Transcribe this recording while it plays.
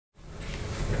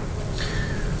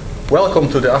Welcome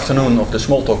to the afternoon of the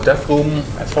Smalltalk Dev Room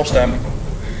at FOSDEM.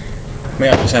 May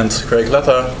I present Craig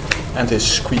Letter and his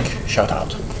Squeak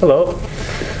Shoutout. Hello.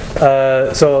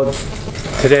 So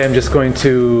today I'm just going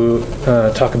to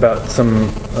talk about some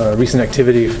recent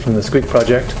activity from the Squeak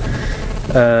project.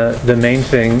 The main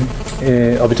thing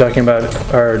I'll be talking about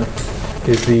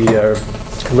is the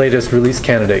latest release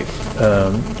candidate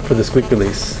for the Squeak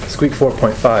release, Squeak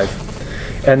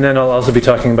 4.5. And then I'll also be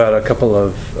talking about a couple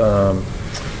of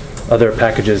other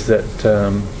packages that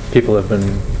people have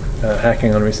been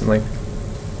hacking on recently.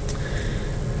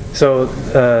 So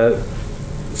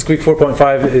Squeak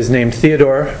 4.5 is named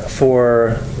Theodore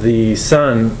for the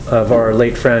son of our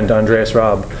late friend Andreas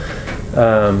Raab.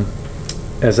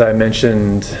 As I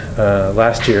mentioned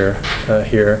last year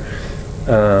here,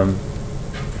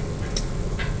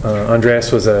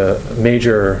 Andreas was a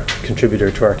major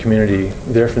contributor to our community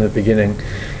there from the beginning.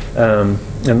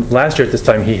 And last year at this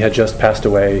time he had just passed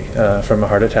away from a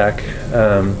heart attack.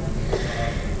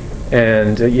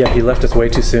 Yeah, he left us way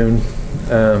too soon.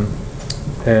 At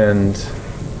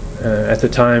the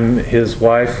time his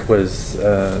wife was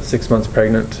 6 months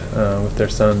pregnant with their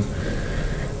son.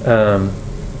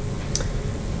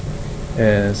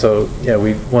 And so yeah,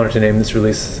 we wanted to name this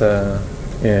release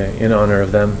in honor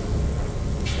of them.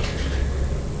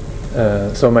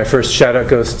 So my first shout out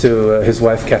goes to his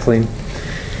wife Kathleen.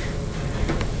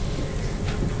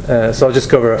 So I'll just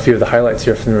go over a few of the highlights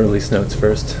here from the release notes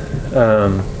first.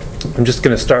 I'm just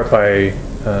going to start by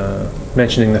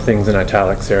mentioning the things in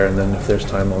italics here, and then if there's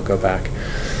time I'll go back.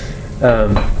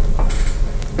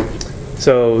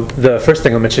 So the first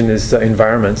thing I'll mention is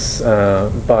environments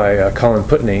by Colin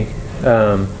Putney.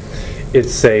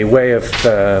 It's a way of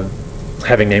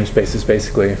having namespaces,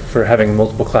 basically, for having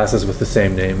multiple classes with the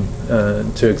same name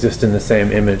to exist in the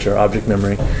same image or object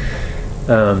memory.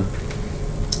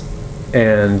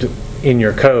 And in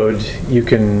your code, you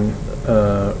can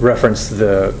reference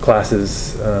the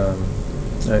class's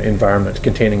environment,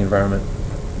 containing environment,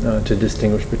 to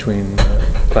distinguish between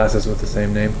classes with the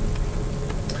same name.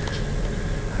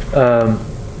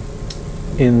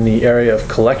 In the area of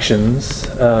collections,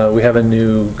 we have a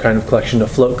new kind of collection, a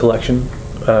float collection,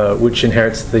 which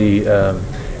inherits the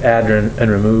add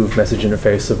and remove message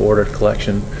interface of ordered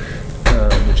collection,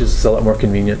 which is a lot more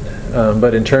convenient.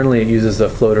 But internally it uses a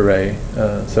float array,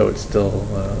 so it's still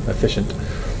efficient.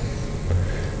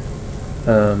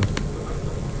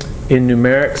 In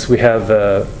numerics, we have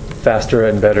a faster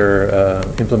and better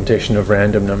implementation of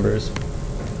random numbers.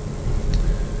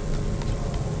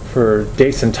 For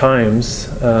dates and times,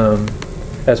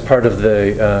 as part of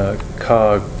the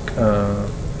COG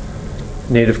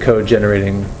native code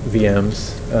generating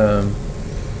VMs,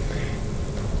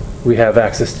 we have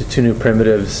access to two new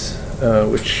primitives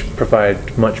which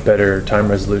provide much better time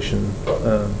resolution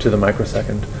to the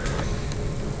microsecond.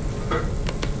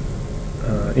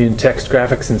 In text,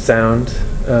 graphics, and sound,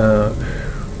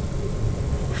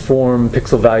 form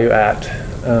pixel value at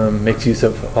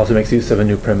also makes use of a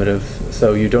new primitive,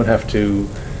 so you don't have to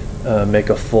make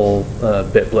a full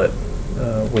bitblit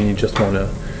when you just want to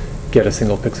get a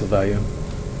single pixel value.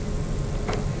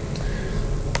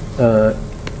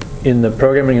 In the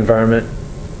programming environment,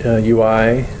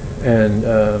 UI and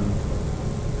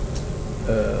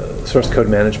source code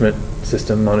management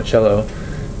system, Monticello,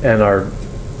 and our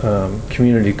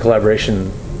community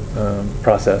collaboration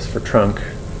process for Trunk,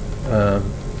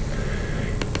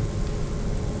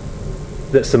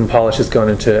 that some polish has gone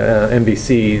into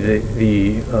MVC,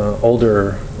 the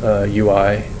older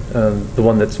UI, the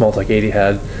one that Smalltalk 80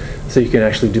 had, so you can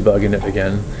actually debug in it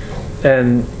again.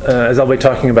 And as I'll be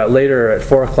talking about later at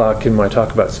 4 o'clock in my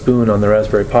talk about Spoon on the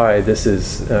Raspberry Pi, this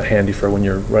is handy for when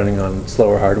you're running on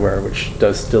slower hardware, which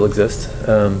does still exist.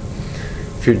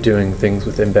 If you're doing things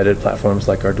with embedded platforms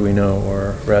like Arduino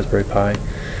or Raspberry Pi.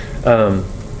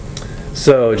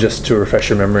 So just to refresh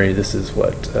your memory, this is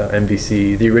what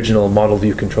MVC, the original model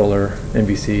view controller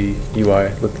MVC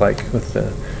UI looked like, with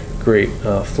the great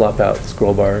flop out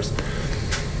scroll bars.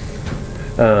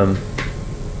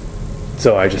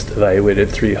 So I just evaluated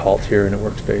 3 halt here in a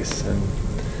workspace, and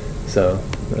so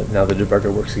now the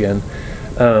debugger works again.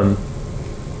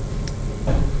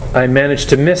 I managed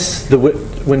to miss the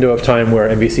window of time where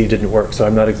MVC didn't work, so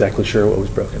I'm not exactly sure what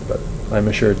was broken, but I'm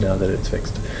assured now that it's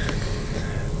fixed.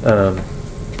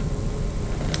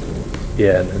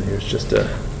 Yeah, and then here's just a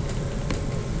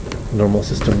normal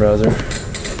system browser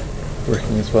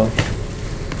working as well.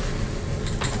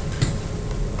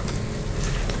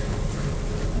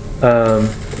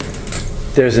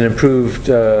 There's an improved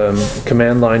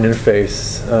command line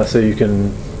interface, so you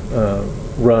can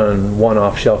run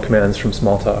one-off shell commands from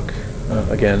Smalltalk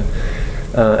again.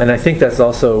 And I think that's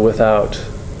also without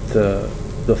the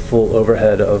full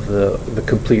overhead of the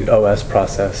complete OS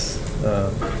process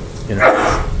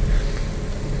interface.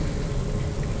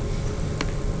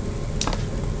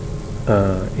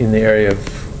 In the area of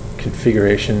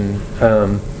configuration,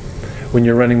 when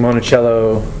you're running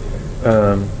Monticello,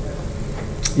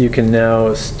 you can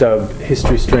now stub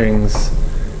history strings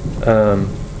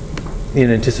in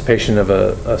anticipation of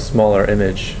a smaller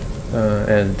image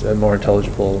and a more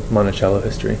intelligible Monticello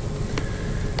history.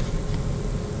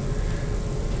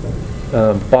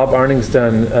 Bob Arning's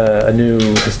done a new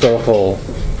historical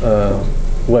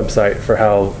website for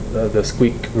how the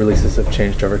Squeak releases have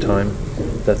changed over time.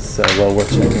 That's well worth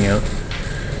checking out.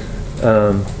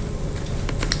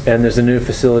 And there's a new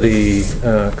facility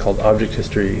called Object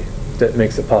History that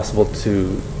makes it possible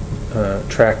to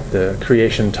track the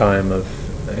creation time of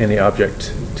any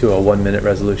object to a 1-minute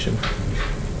resolution.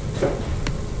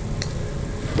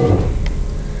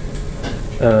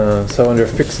 So under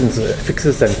fixes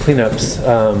and cleanups,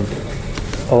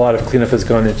 a lot of cleanup has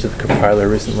gone into the compiler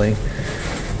recently.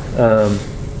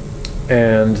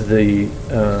 And the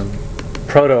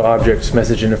proto-object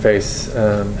message interface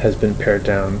has been pared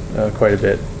down quite a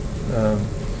bit,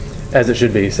 as it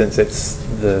should be, since it's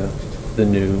the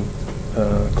new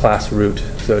class root,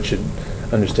 so it should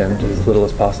understand as little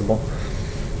as possible.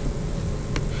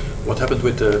 What happened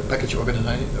with the package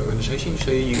organization? You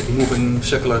say you're removing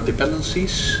circular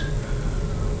dependencies?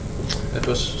 That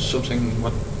was something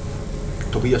what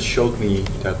Tobias showed me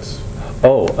that...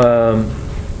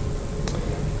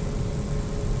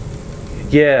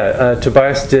 Yeah,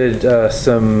 Tobias did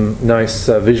some nice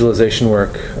visualization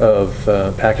work of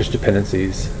package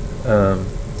dependencies.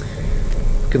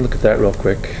 We can look at that real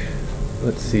quick.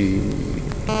 Let's see.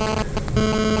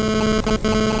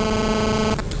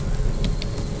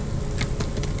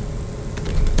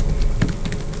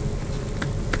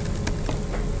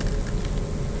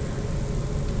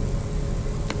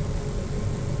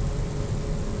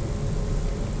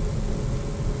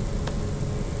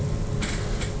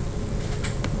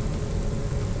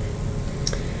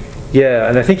 Yeah,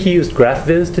 and I think he used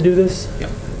GraphViz to do this. Yeah.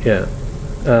 Yeah.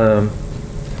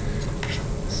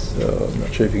 So I'm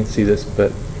not sure if you can see this,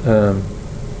 but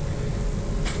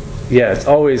yeah, it's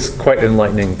always quite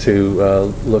enlightening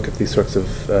to look at these sorts of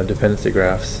dependency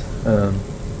graphs.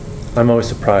 I'm always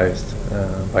surprised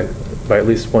by at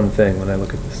least one thing when I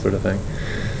look at this sort of thing.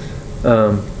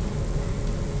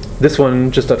 This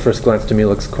one, just at first glance, to me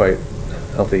looks quite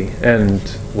healthy and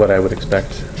what I would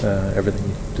expect.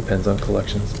 Everything depends on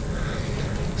collections.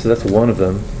 So that's one of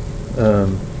them.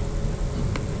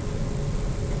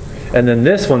 And then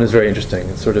this one is very interesting.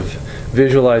 It sort of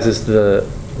visualizes the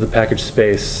package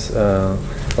space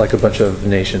like a bunch of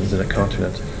nations in a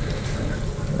continent.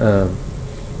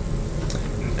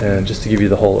 And just to give you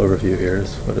the whole overview, here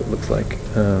is what it looks like.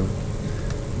 And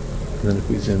then if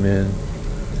we zoom in,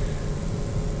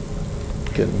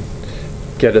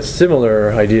 get a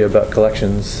similar idea about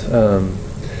collections,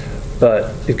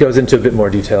 but it goes into a bit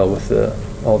more detail with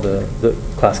all the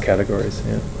class categories.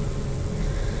 Yeah.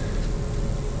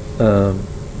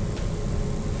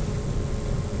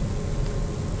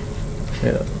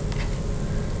 Yeah.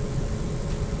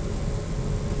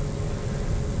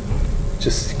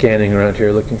 Just scanning around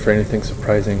here, looking for anything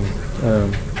surprising.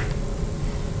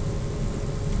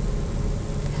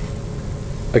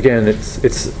 Again,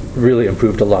 it's really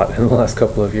improved a lot in the last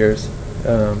couple of years.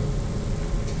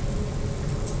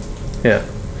 Yeah,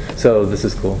 so this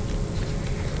is cool.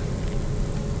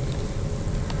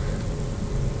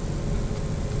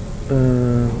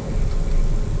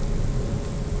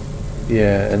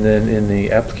 Yeah, and then in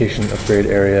the application upgrade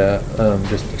area,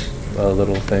 just a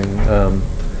little thing.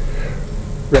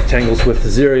 Rectangles with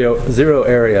zero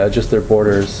area, just their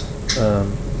borders,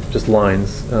 just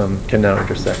lines, can now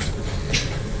intersect.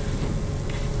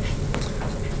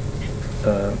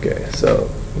 Okay, so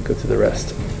we'll go to the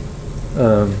rest.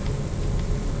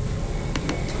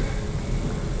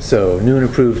 So new and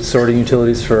improved sorting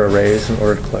utilities for arrays and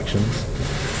ordered collections.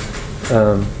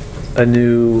 A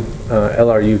new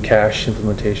LRU cache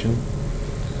implementation.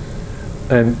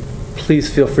 And please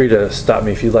feel free to stop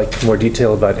me if you'd like more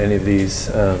detail about any of these.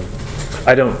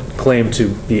 I don't claim to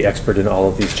be expert in all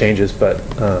of these changes, but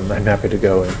I'm happy to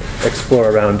go and explore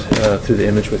around through the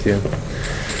image with you.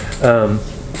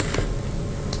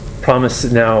 Promise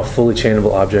now fully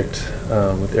chainable object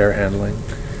with error handling.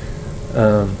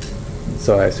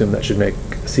 So I assume that should make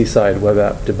Seaside web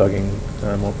app debugging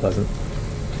more pleasant.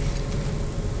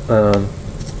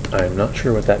 I'm not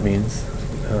sure what that means.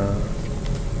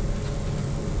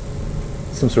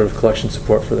 Some sort of collection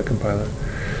support for the compiler.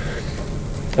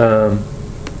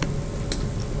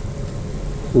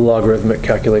 logarithmic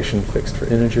calculation fixed for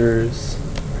integers.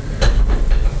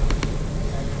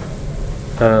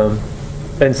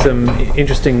 And some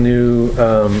interesting new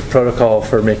protocol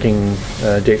for making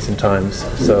dates and times.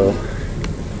 So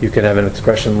you can have an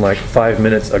expression like 5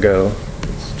 minutes ago.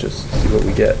 Let's just see what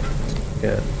we get.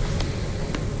 Yeah.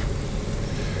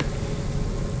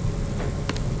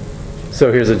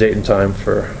 So here's a date and time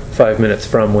for 5 minutes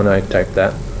from when I typed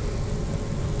that.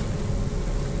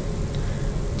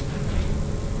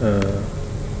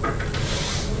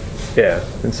 Yeah,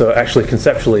 and so actually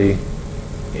conceptually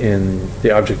in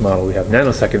the object model we have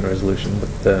nanosecond resolution, but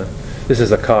this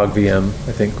is a cog VM,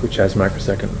 I think, which has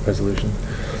microsecond resolution.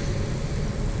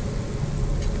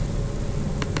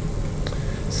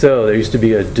 So there used to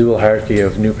be a dual hierarchy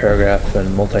of new paragraph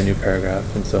and multi-new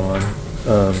paragraph and so on.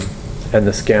 And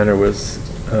the scanner was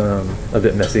a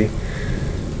bit messy.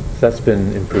 That's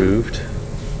been improved.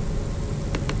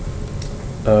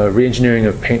 Re-engineering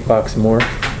of paintbox morph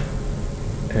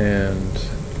and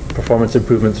performance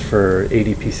improvements for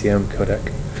 80 PCM codec.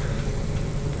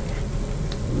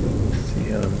 Let's see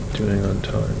how I'm doing on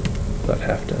time. About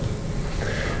half done.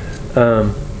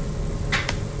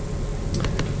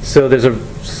 So there's a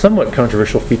somewhat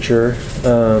controversial feature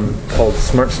called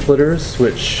smart splitters,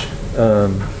 which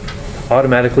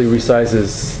automatically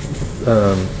resizes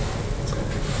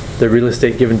the real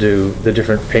estate given to the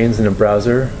different panes in a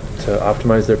browser to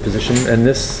optimize their position. And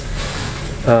this,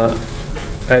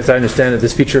 as I understand it,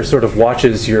 this feature sort of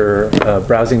watches your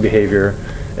browsing behavior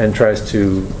and tries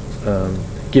to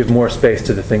give more space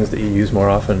to the things that you use more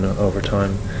often over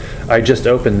time. I just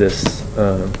opened this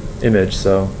image,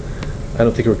 so I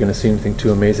don't think we're going to see anything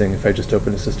too amazing if I just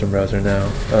open a system browser now.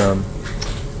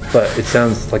 But it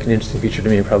sounds like an interesting feature to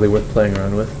me, probably worth playing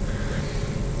around with.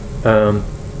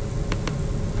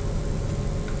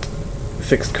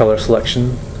 Fixed color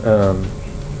selection,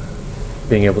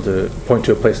 being able to point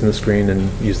to a place in the screen and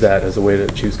use that as a way to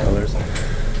choose colors.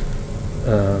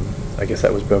 I guess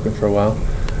that was broken for a while.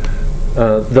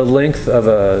 The length of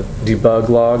a debug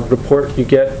log report you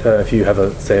get, if you have,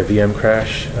 say, a VM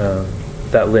crash,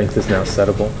 that length is now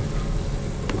settable.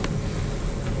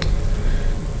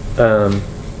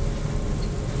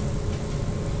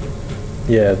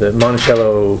 Yeah, the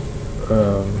Monticello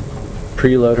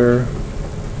preloader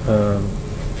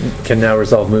can now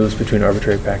resolve moves between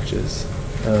arbitrary packages.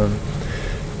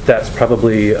 That's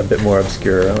probably a bit more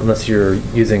obscure, unless you're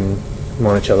using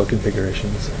Monticello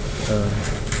configurations.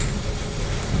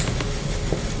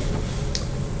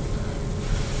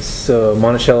 So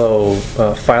Monticello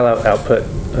file out output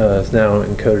is now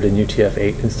encoded in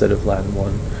UTF-8 instead of Latin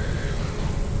 1.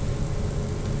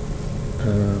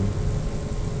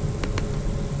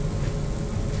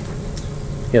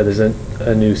 Yeah, there's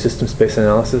a new system space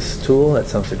analysis tool. That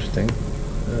sounds interesting.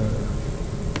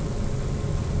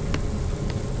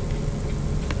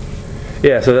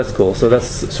 Yeah, so that's cool. So that's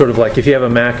sort of like if you have a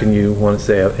Mac and you want to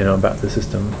say, about the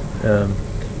system,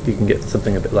 you can get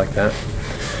something a bit like that.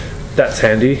 That's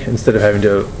handy instead of having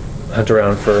to hunt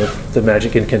around for the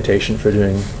magic incantation for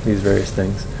doing these various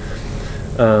things.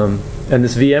 And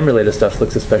this VM related stuff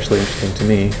looks especially interesting to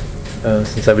me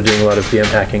since I've been doing a lot of VM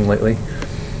hacking lately.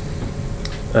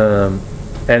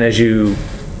 And as you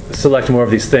select more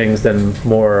of these things, then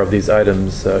more of these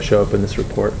items show up in this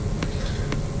report.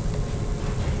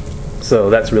 So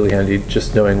that's really handy,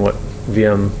 just knowing what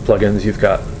VM plugins you've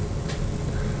got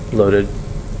loaded.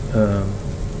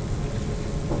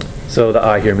 So the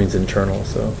I here means internal,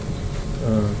 so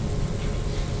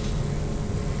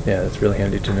yeah, that's really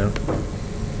handy to know.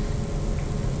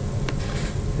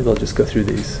 Maybe I'll just go through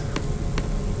these.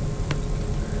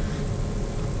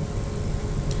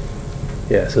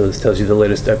 Yeah, so this tells you the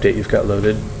latest update you've got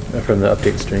loaded from the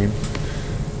update stream.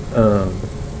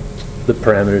 The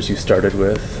parameters you started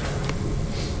with.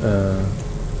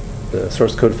 The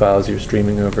source code files you're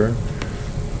streaming over.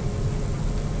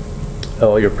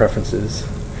 All your preferences.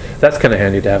 That's kind of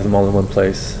handy to have them all in one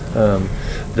place.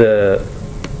 The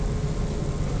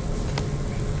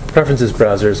preferences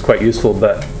browser is quite useful,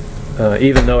 but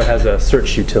even though it has a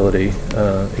search utility,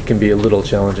 it can be a little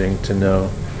challenging to know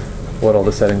what all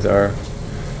the settings are.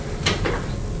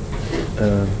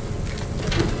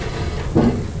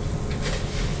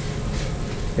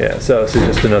 Yeah, so this is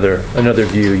just another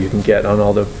view you can get on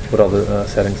what all the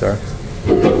settings are.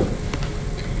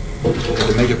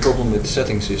 The major problem with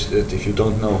settings is that if you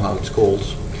don't know how it's called,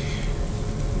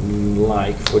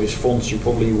 like for these fonts, you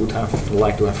probably would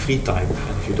like to have free type,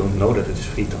 and if you don't know that it is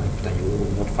free type, then you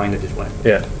will not find it this way.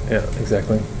 Yeah,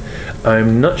 exactly.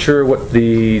 I'm not sure what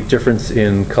the difference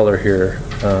in color here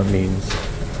means.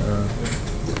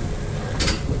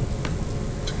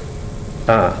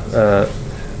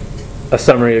 a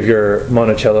summary of your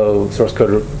Monticello source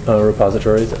code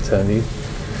repositories. That's handy.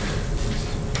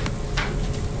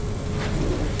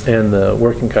 And the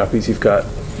working copies you've got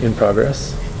in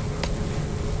progress.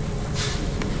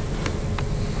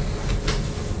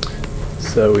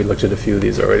 So we looked at a few of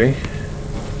these already.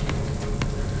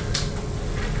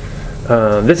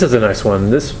 This is a nice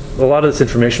one. A lot of this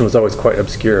information was always quite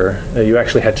obscure. You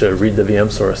actually had to read the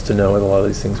VM source to know what a lot of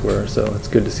these things were, so it's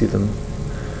good to see them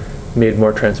made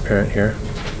more transparent here.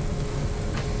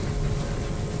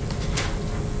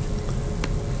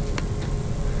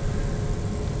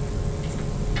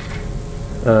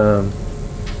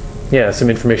 Yeah, some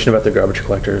information about the garbage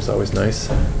collector is always nice.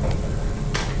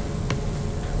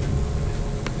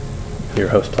 Your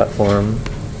host platform.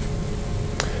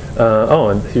 Oh,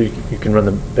 and here you can run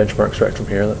the benchmarks right from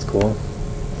here. That's cool.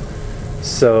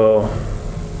 So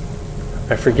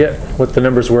I forget what the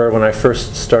numbers were when I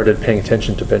first started paying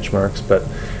attention to benchmarks, but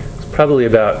it's probably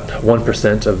about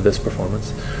 1% of this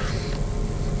performance.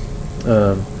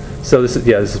 So this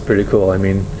is pretty cool. I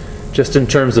mean, just in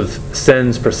terms of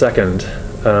sends per second,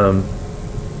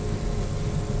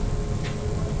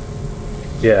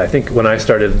 yeah, I think when I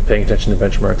started paying attention to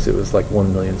benchmarks, it was like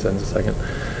 1 million sends a second.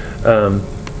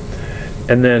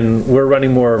 And then we're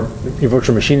running more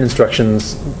virtual machine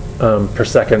instructions per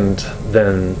second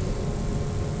than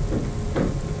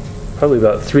probably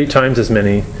about 3 times as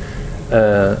many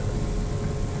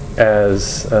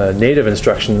as native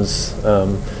instructions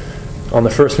on the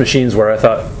first machines where I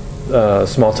thought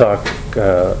Smalltalk,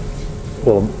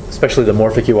 well, especially the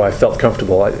Morphic UI, felt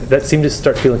comfortable. That seemed to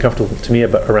start feeling comfortable to me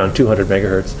about around 200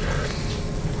 megahertz.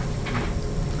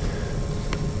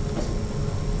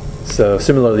 So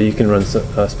similarly, you can run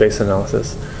space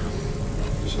analysis.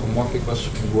 So Morphic was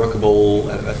workable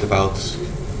at about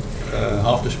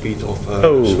half the speed of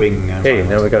Swing. Hey,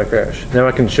 now we got a crash. Now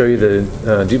I can show you the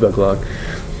debug log.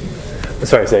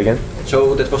 Sorry, say again.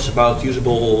 So that was about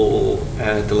usable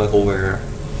at the level where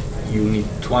you need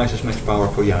twice as much power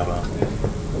for Java.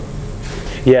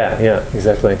 Yeah,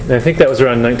 exactly. And I think that was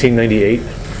around 1998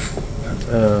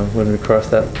 when we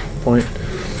crossed that point.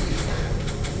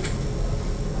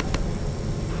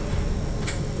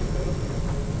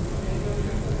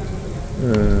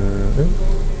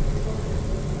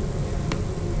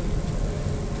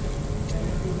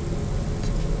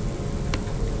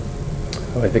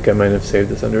 Oh, I think I might have saved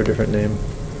this under a different name.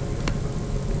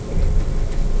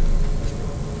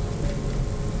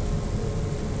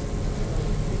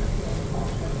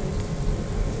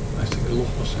 I think the log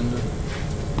was sender.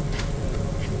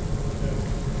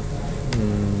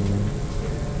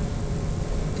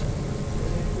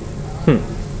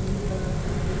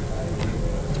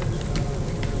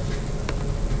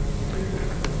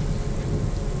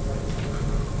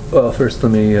 Well, first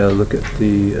let me look at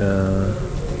the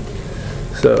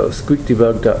so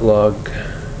squeakdebug.log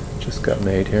just got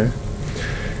made here.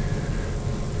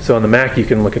 So on the Mac you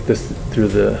can look at this through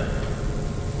the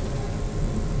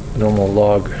normal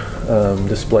log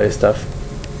display stuff.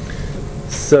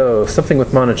 So something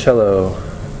with Monticello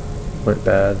went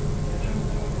bad.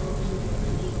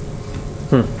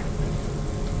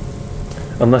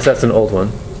 Unless that's an old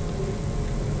one.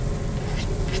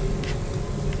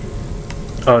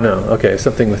 Oh no, okay,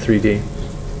 something with 3D.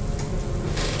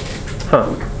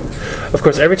 Of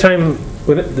course, every time,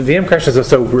 the VM crashes are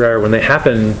so rare, when they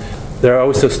happen, they're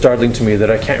always so startling to me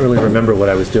that I can't really remember what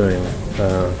I was doing,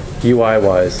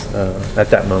 UI-wise, at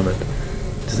that moment.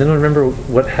 Does anyone remember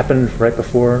what happened right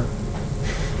before?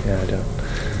 Yeah, I don't.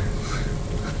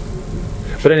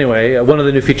 But anyway, one of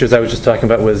the new features I was just talking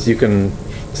about was you can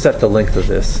set the length of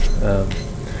this,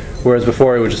 whereas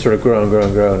before it would just sort of grow and grow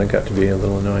and grow, and it got to be a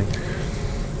little annoying.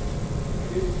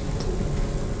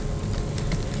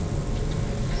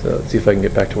 So let's see if I can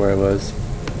get back to where I was.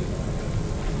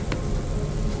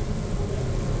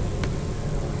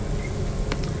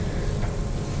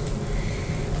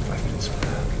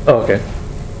 Oh, okay.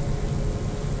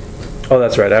 Oh,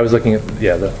 that's right. I was looking at,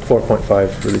 yeah, the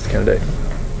 4.5 release candidate.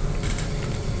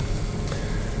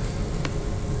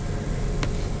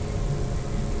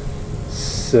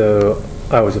 So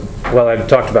I've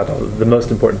talked about the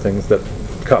most important things that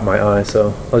caught my eye,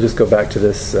 so I'll just go back to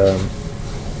this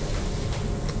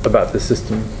about the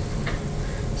system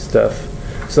stuff.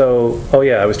 So, oh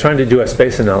yeah, I was trying to do a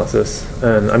space analysis,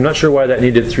 and I'm not sure why that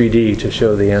needed 3D to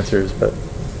show the answers, but,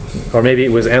 or maybe it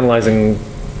was analyzing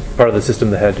part of the system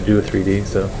that had to do with 3D,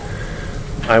 so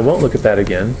I won't look at that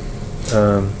again.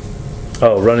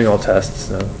 Oh, running all tests,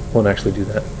 no, won't actually do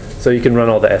that. So you can run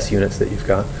all the S units that you've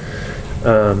got.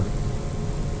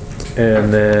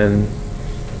 And then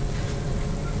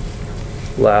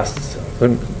last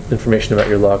information about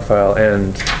your log file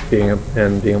and being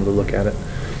able to look at it.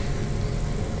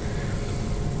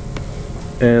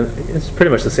 And it's pretty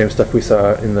much the same stuff we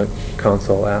saw in the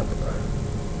console app.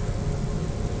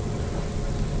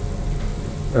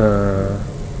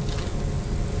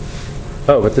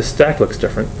 Oh, but the stack looks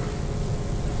different.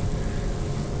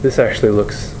 This actually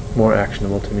looks more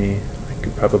actionable to me. I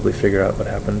could probably figure out what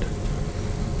happened.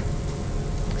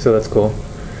 So that's cool.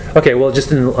 Okay, well,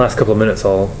 just in the last couple of minutes,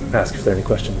 I'll ask if there are any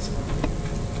questions.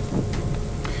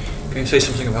 Can you say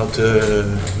something about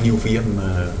new VM?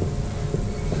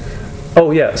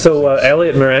 Oh yeah, so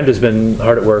Elliot Miranda's been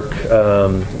hard at work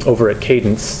over at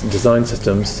Cadence Design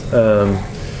Systems.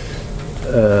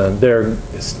 They're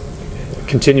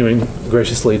continuing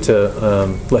graciously to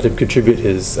let him contribute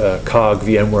his COG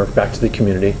VM work back to the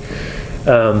community.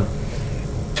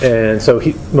 And so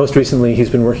most recently he's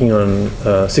been working on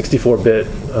 64-bit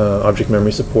object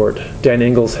memory support. Dan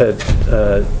Ingalls had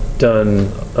done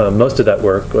most of that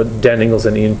work. Dan Ingalls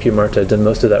and Ian Piamarta had done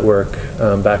most of that work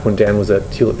back when Dan was at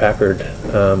Hewlett-Packard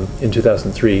in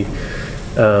 2003.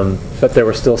 But there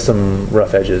were still some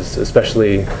rough edges,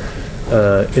 especially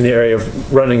in the area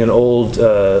of running an old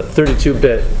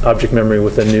 32-bit object memory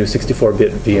with a new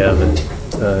 64-bit VM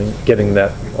and getting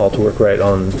that all to work right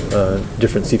on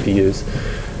different CPUs.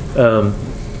 And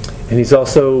he's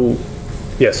also,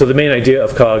 so the main idea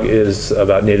of COG is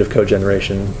about native code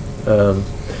generation.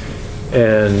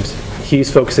 And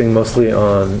he's focusing mostly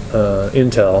on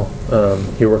Intel.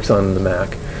 He works on the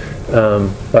Mac.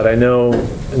 But I know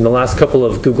in the last couple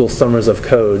of Google Summers of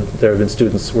Code, there have been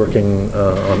students working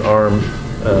on ARM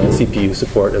CPU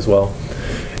support as well.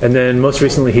 And then most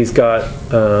recently he's got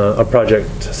a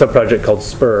sub-project called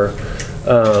Spur,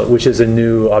 which is a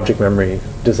new object memory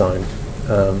design.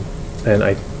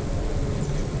 And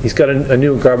he's got a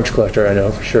new garbage collector, I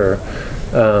know for sure.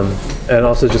 And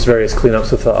also just various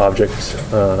cleanups with the object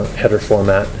header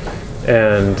format.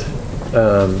 And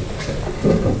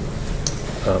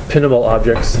pinnable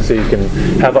objects, so you can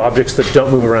have objects that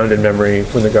don't move around in memory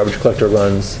when the garbage collector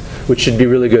runs, which should be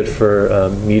really good for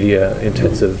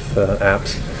media-intensive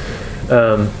apps.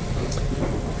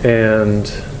 And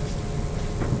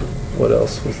what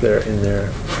else was there in there?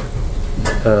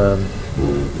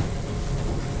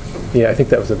 Yeah, I think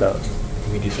that was about it.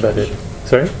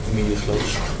 Sorry? Immediate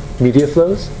floats. Media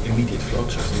flows? Immediate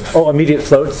floats, I think. Oh, immediate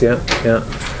floats, yeah.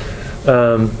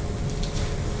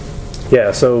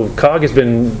 Yeah, so COG has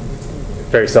been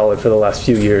very solid for the last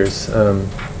few years.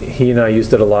 He and I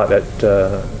used it a lot at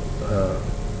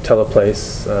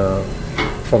Teleplace,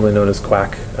 formerly known as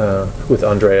Quack, with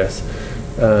Andreas,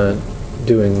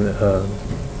 doing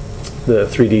the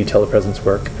 3D telepresence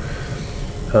work.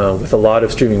 With a lot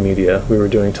of streaming media. We were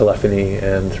doing telephony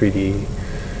and 3D.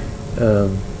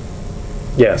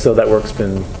 Yeah, so that work's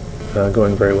been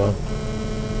going very well.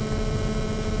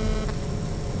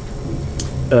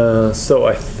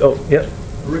 Yeah.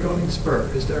 Regarding Spur,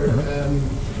 is there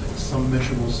some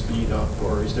measurable speed up,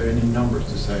 or is there any numbers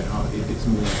to say if it's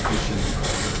more efficient?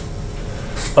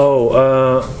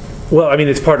 Well, I mean,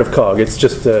 it's part of COG. It's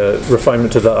just a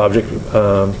refinement to the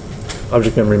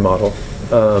object memory model,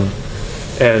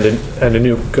 and a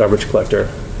new garbage collector.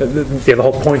 The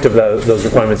whole point of those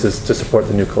requirements is to support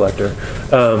the new collector.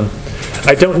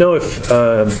 I don't know if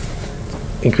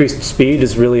increased speed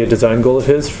is really a design goal of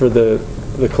his for the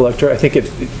collector. I think it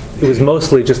was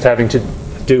mostly just having to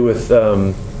do with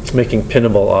making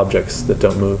pinnable objects that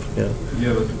don't move. Yeah.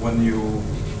 Yeah, but when you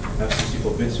have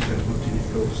 64 bits, you can put in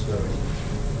flows.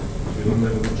 You don't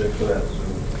have an object for that, so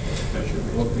that should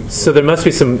be. So there must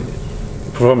be some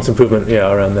performance improvement, yeah,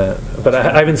 around that. But I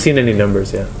haven't seen any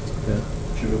numbers yet. Yeah.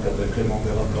 If you look at the Clément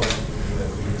Verrat blog,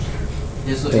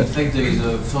 yes, so in fact there is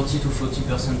a 30 to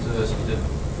 40% speed up.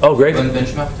 Oh, great. One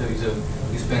benchmark,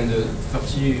 you spend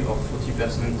 30 or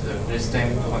 40% less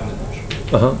time to run the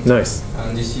batch. Nice.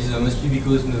 And this is mostly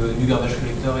because the new garbage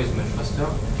collector is much faster.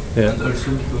 Yeah. And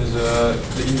also because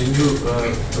in the new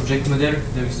object model,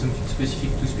 there is something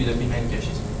specific to speed up inline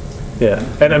caches. Yeah.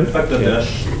 And the fact that the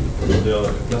hash,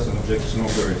 the class and object is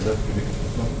longer, is that to make a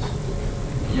performance?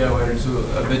 Yeah, well, so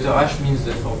a better hash means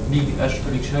that for big hash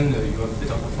collection, you have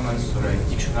better performance, so like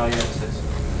dictionary access.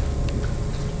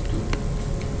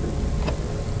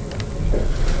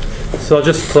 So I'll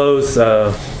just close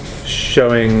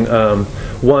showing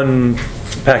one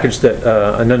package that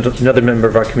another member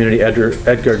of our community, Edgar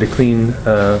DeClean,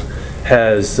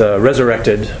 has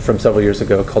resurrected from several years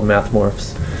ago, called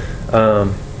MathMorphs.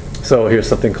 So here's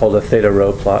something called a theta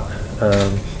row plot.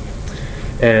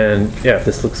 And yeah, if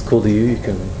this looks cool to you, you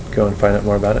can go and find out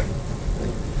more about it.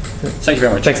 Thank you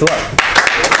very much. Thanks a lot.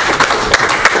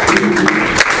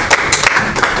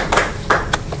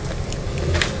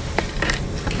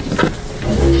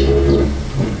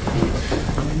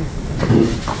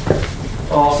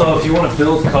 Oh, if you want to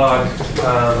build cog,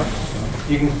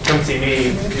 you can come see me.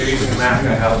 If you're using a Mac,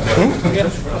 I have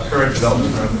the current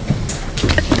development room.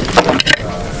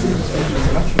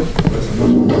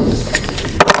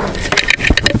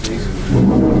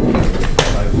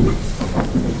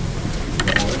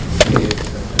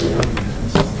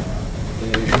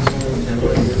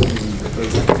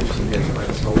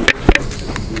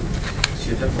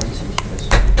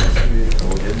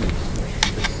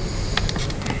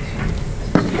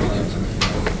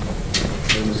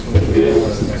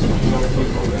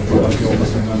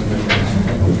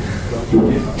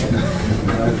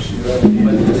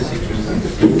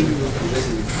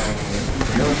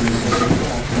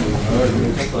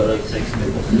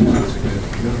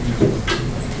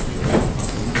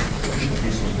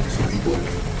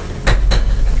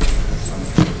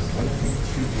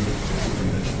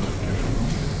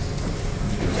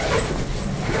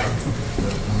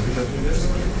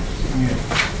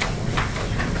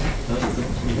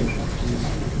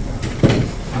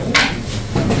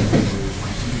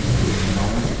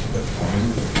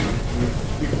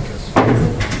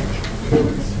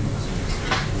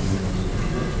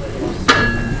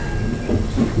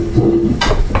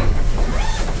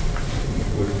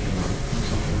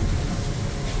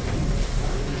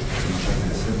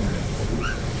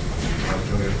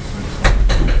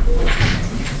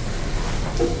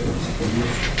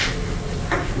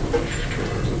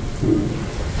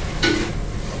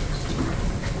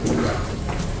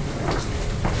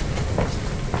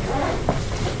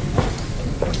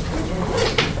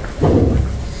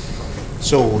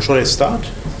 So, shall I start?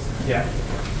 Yeah.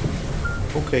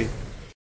 Okay.